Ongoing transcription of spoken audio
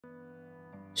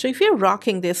So if you're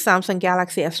rocking this Samsung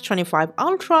Galaxy S25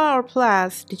 Ultra or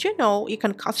Plus, did you know you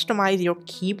can customize your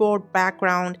keyboard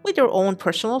background with your own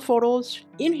personal photos?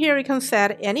 In here you can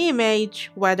set any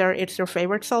image, whether it's your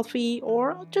favorite selfie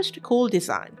or just a cool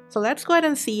design. So let's go ahead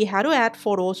and see how to add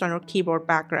photos on your keyboard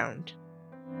background.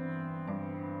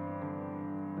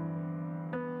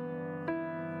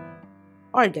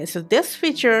 Alright guys, so this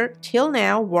feature till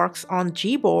now works on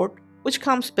Gboard, which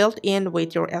comes built in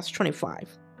with your S25.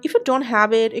 If you don't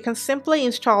have it, you can simply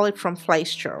install it from Play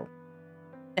Store.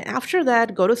 And after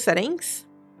that, go to Settings,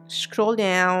 scroll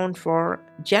down for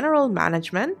General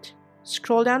Management,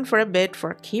 scroll down for a bit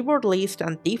for Keyboard List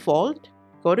and Default,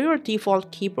 go to your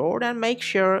default keyboard and make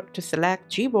sure to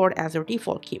select Gboard as your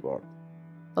default keyboard.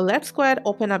 Let's go ahead and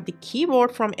open up the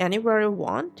keyboard from anywhere you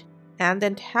want and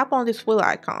then tap on this wheel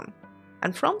icon.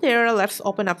 And from there, let's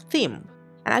open up Theme.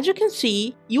 And as you can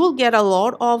see, you will get a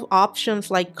lot of options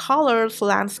like colors,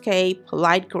 landscape,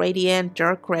 light gradient,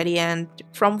 dark gradient,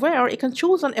 from where you can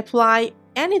choose and apply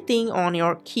anything on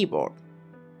your keyboard.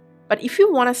 But if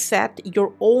you want to set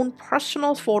your own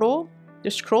personal photo,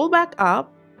 just scroll back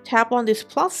up, tap on this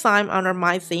plus sign under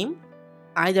My Theme,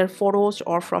 either photos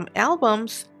or from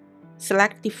albums,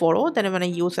 select the photo that you want to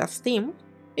use as theme.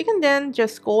 You can then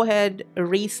just go ahead,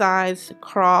 resize,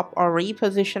 crop, or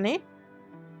reposition it,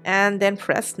 and then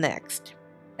press Next.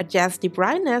 Adjust the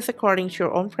brightness according to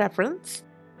your own preference,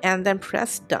 and then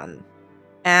press Done.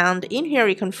 And in here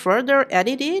you can further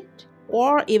edit it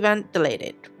or even delete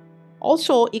it.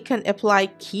 Also, you can apply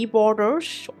key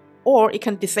borders or you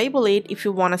can disable it if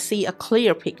you want to see a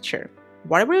clear picture.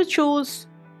 Whatever you choose.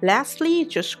 Lastly,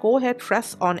 just go ahead,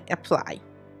 press on Apply.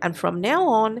 And from now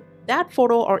on, that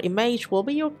photo or image will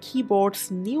be your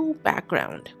keyboard's new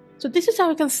background. So this is how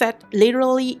you can set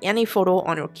literally any photo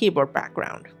on your keyboard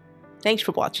background. Thanks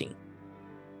for watching.